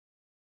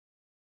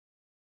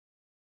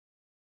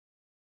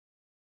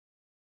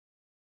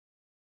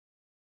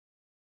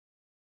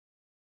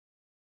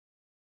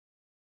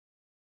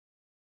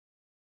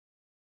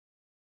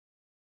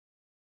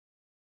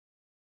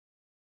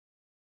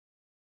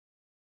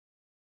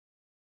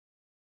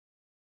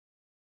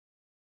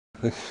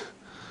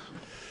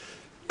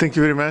Thank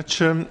you very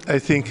much. I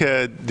think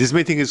this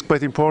meeting is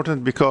quite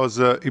important because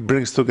it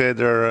brings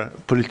together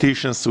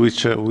politicians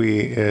which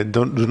we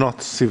do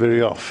not see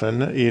very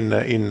often in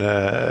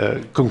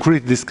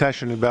concrete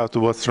discussion about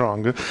what's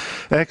wrong.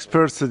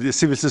 Experts, the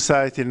civil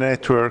society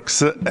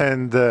networks,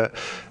 and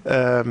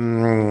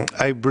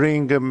I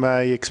bring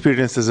my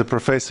experience as a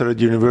professor at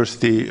the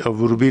University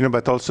of Urbino,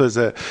 but also as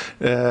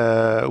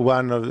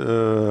one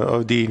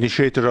of the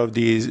initiator of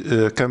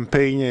the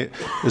campaign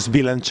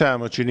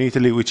Sbilanciamoci in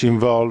Italy, which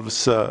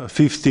involves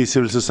 50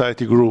 civil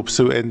society groups,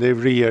 and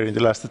every year in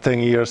the last 10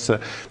 years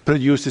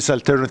produces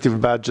alternative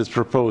budget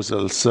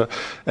proposals.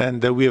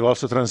 And we have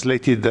also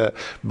translated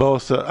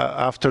both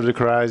after the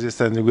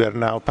crisis, and we are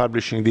now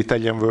publishing the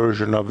Italian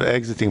version of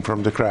Exiting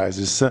from the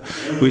Crisis,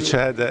 which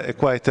had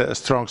quite a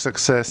strong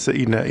success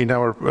in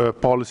our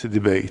policy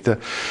debate.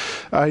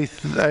 I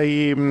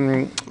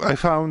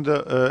found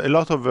a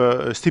lot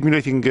of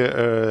stimulating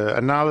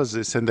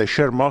analysis, and I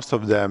share most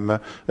of them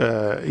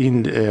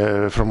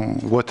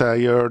from what I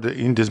heard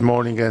in this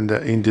morning and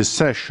in this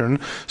session,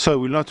 so I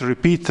will not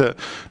repeat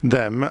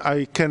them.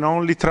 I can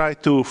only try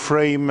to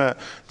frame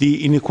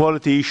the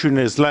inequality issue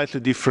in slightly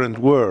different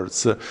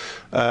words.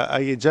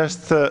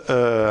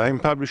 I'm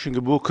publishing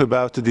a book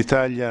about the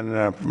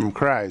Italian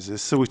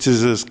crisis, which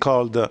is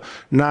called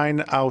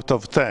 9 out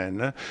of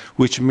 10,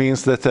 which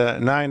means that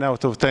 9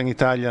 out of 10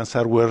 Italians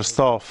are worse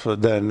off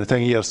than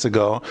 10 years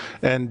ago,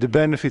 and the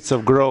benefits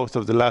of growth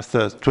of the last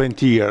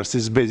 20 years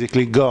is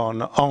basically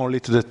gone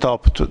only to the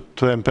top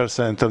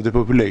 10% of the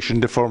population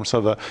in the forms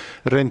of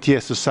rentier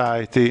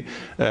society,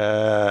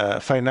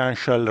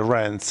 financial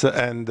rents,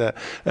 and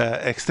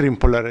extreme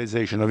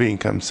polarization of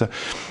incomes.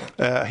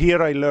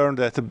 Here I learned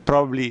that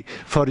probably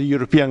for the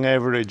European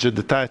average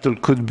the title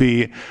could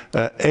be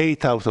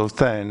 8 out of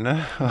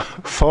 10,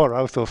 4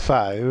 out of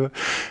 5,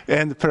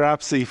 and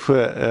perhaps if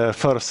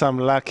for some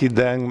lucky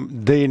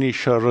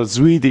Danish or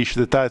Swedish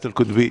the title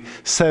could be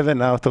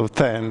 7 out of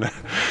 10.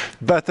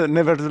 But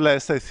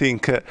nevertheless, I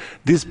think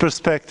this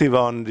perspective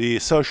on the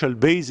social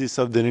basis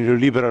of the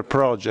neoliberal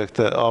project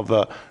of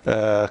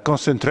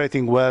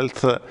concentrating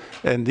wealth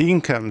and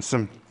incomes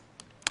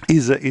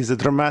is a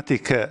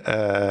dramatic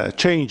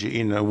change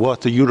in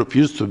what Europe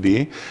used to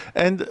be,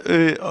 and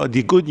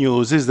the good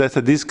news is that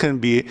this can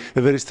be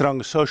a very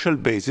strong social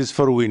basis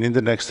for winning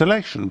the next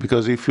election,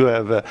 because if you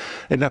have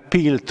an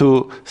appeal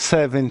to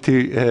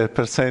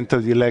 70%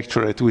 of the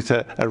electorate which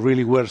are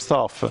really worse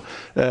off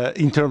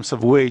in terms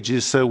of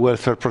wages,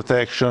 welfare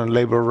protection,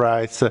 labor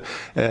rights,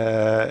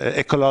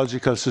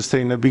 ecological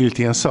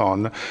sustainability and so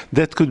on,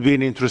 that could be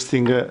an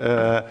interesting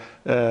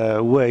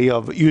way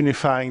of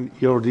unifying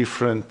your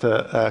different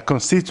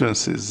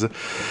constituencies.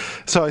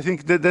 So I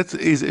think that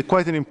is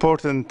quite an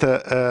important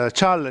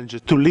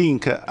challenge, to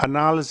link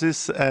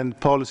analysis and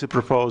policy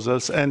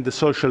proposals and the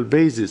social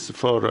basis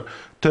for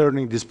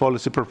turning these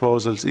policy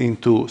proposals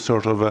into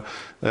sort of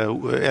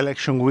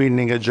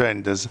election-winning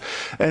agendas.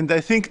 And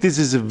I think this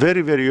is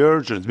very, very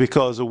urgent,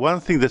 because one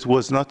thing that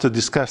was not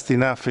discussed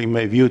enough in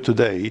my view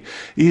today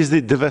is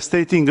the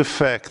devastating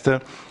effect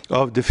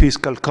of the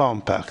fiscal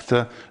compact.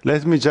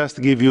 Let me just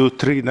give you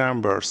 3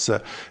 numbers.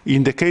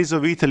 In the case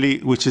of Italy,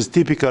 which is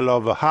typical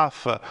of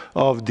half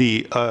of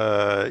the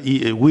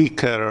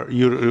weaker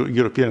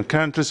European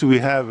countries, we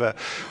are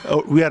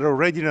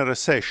already in a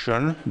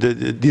recession.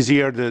 This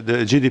year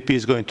the GDP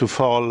is going to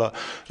fall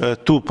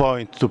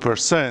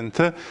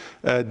 2.2%.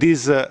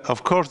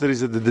 Of course, there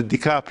is the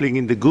decoupling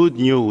in the good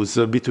news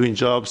between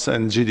jobs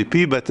and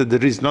GDP, but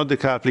there is no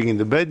decoupling in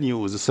the bad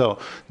news. So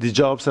the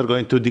jobs are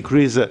going to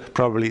decrease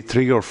probably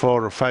 3 or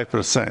 4 or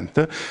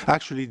 5%.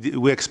 Actually,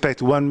 we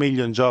expect 1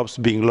 million jobs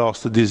being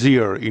lost this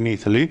year in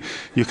Italy.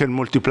 You can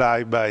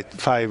multiply by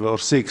 5 or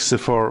 6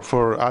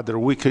 for other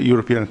weak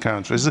European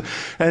countries.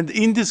 And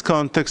in this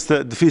context,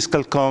 the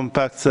fiscal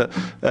compact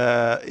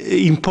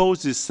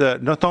imposes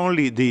not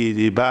only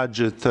the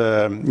budget,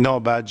 no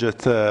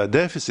budget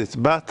deficit,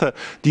 but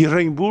the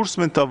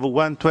reimbursement of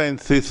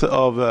 1/20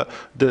 of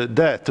the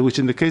debt, which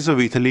in the case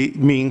of Italy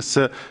means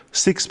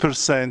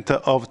 6%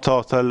 of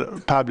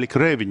total public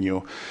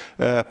revenue.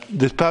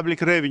 The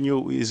public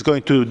revenue is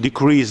going to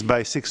decrease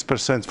by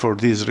 6% for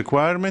this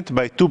requirement,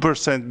 by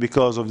 2%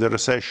 because of the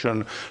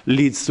recession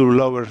leads to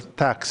lower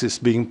taxes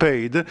being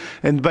paid,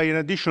 and by an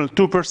additional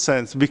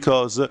 2%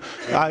 because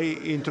high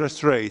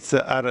interest rates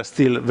are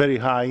still very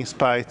high in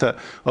spite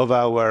of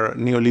our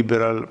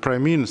neoliberal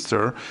prime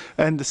minister.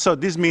 And so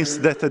this means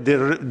that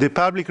the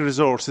public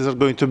resources are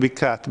going to be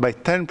cut by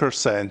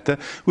 10%,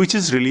 which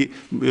is really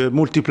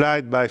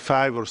multiplied by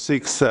 5 or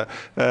 6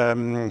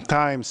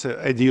 times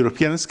at the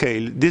European scale.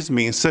 This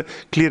means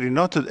clearly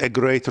not a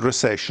great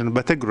recession,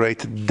 but a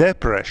great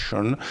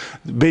depression.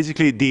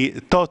 Basically, the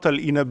total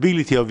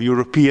inability of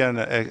European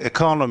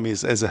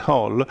economies as a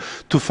whole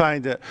to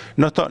find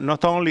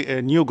not only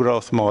a new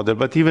growth model,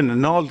 but even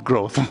an old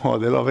growth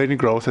model of any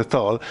growth at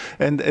all,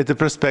 and at the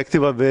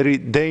perspective of very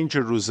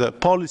dangerous,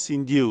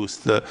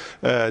 policy-induced,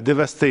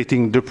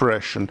 devastating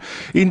depression.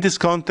 In this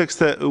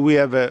context, we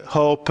have a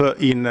hope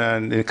in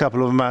a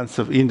couple of months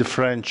in the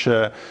French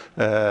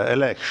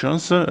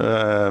elections,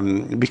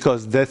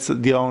 because that's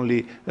the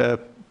only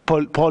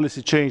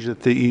policy change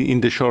that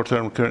in the short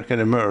term can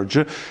emerge.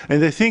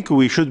 And I think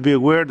we should be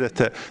aware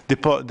that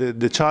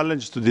the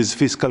challenge to this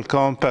fiscal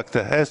compact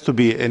has to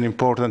be an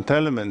important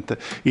element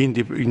in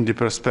the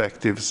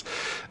perspectives.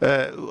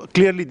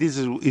 Clearly, this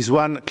is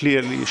one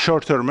clearly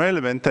short-term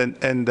element,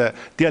 and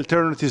the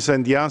alternatives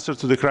and the answer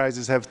to the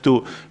crisis have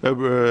to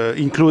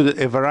include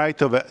a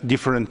variety of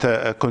different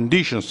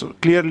conditions. So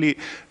clearly,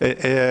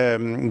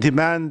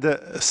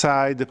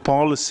 demand-side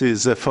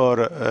policies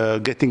for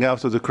getting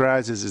out of the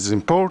crisis is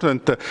important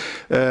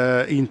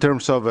in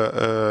terms of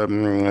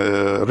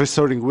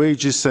restoring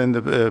wages and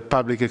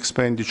public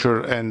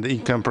expenditure and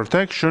income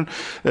protection.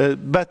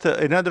 But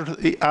another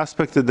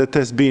aspect that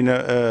has been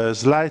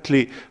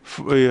slightly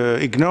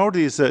ignored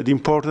is the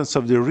importance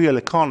of the real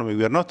economy.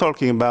 We are not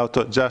talking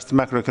about just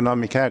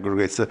macroeconomic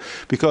aggregates,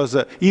 because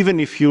even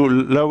if you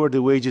lower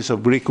the wages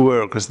of Greek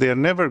workers, they are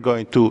never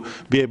going to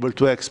be able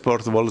to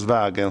export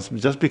Volkswagens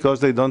just because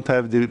they don't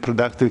have the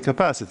productive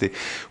capacity.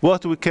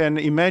 What we can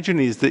imagine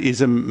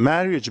is a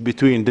marriage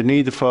between the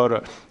need for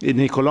an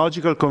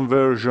ecological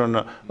conversion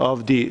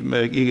of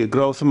the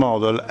growth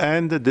model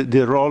and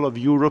the role of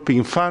Europe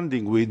in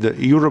funding with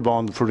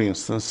Eurobond, for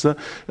instance,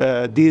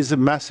 these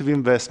massive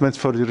investments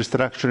for the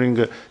restructuring,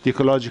 the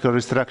ecological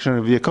restructuring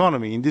of the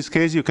economy. In this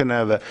case, you can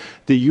have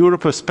the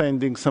Europe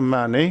spending some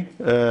money,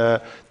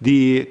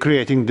 the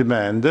creating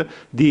demand,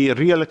 the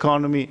real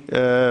economy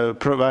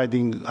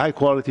providing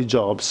high-quality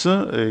jobs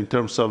in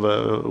terms of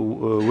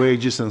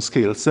wages and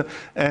skills,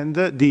 and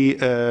the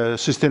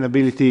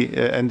sustainability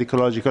and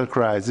ecological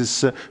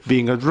crisis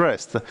being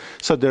addressed.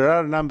 So there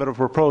are a number of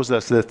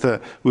proposals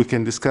that we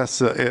can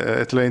discuss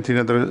at length in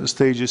other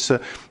stages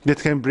that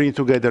can bring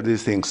together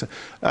these things.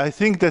 I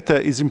think that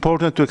it's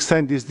important to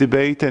extend this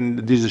debate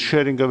and this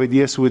sharing of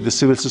ideas with the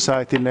civil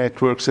society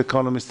networks,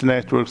 economist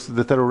networks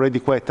that are already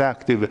quite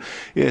active.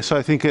 So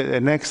I think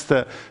a next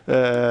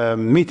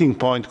meeting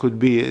point could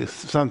be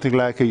something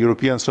like a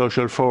European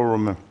Social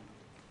Forum,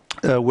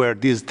 where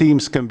these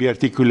themes can be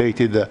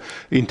articulated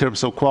in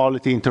terms of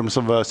quality, in terms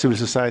of civil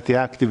society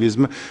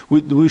activism.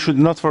 We should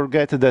not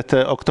forget that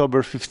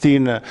October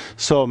 15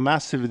 saw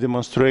massive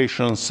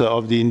demonstrations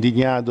of the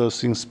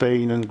indignados in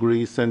Spain and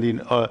Greece,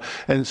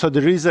 and so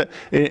there is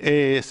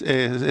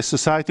a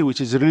society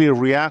which is really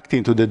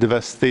reacting to the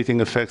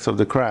devastating effects of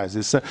the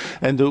crisis,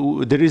 and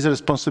there is a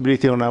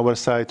responsibility on our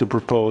side to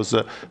propose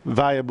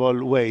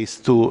viable ways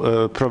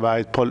to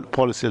provide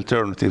policy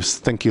alternatives.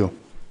 Thank you.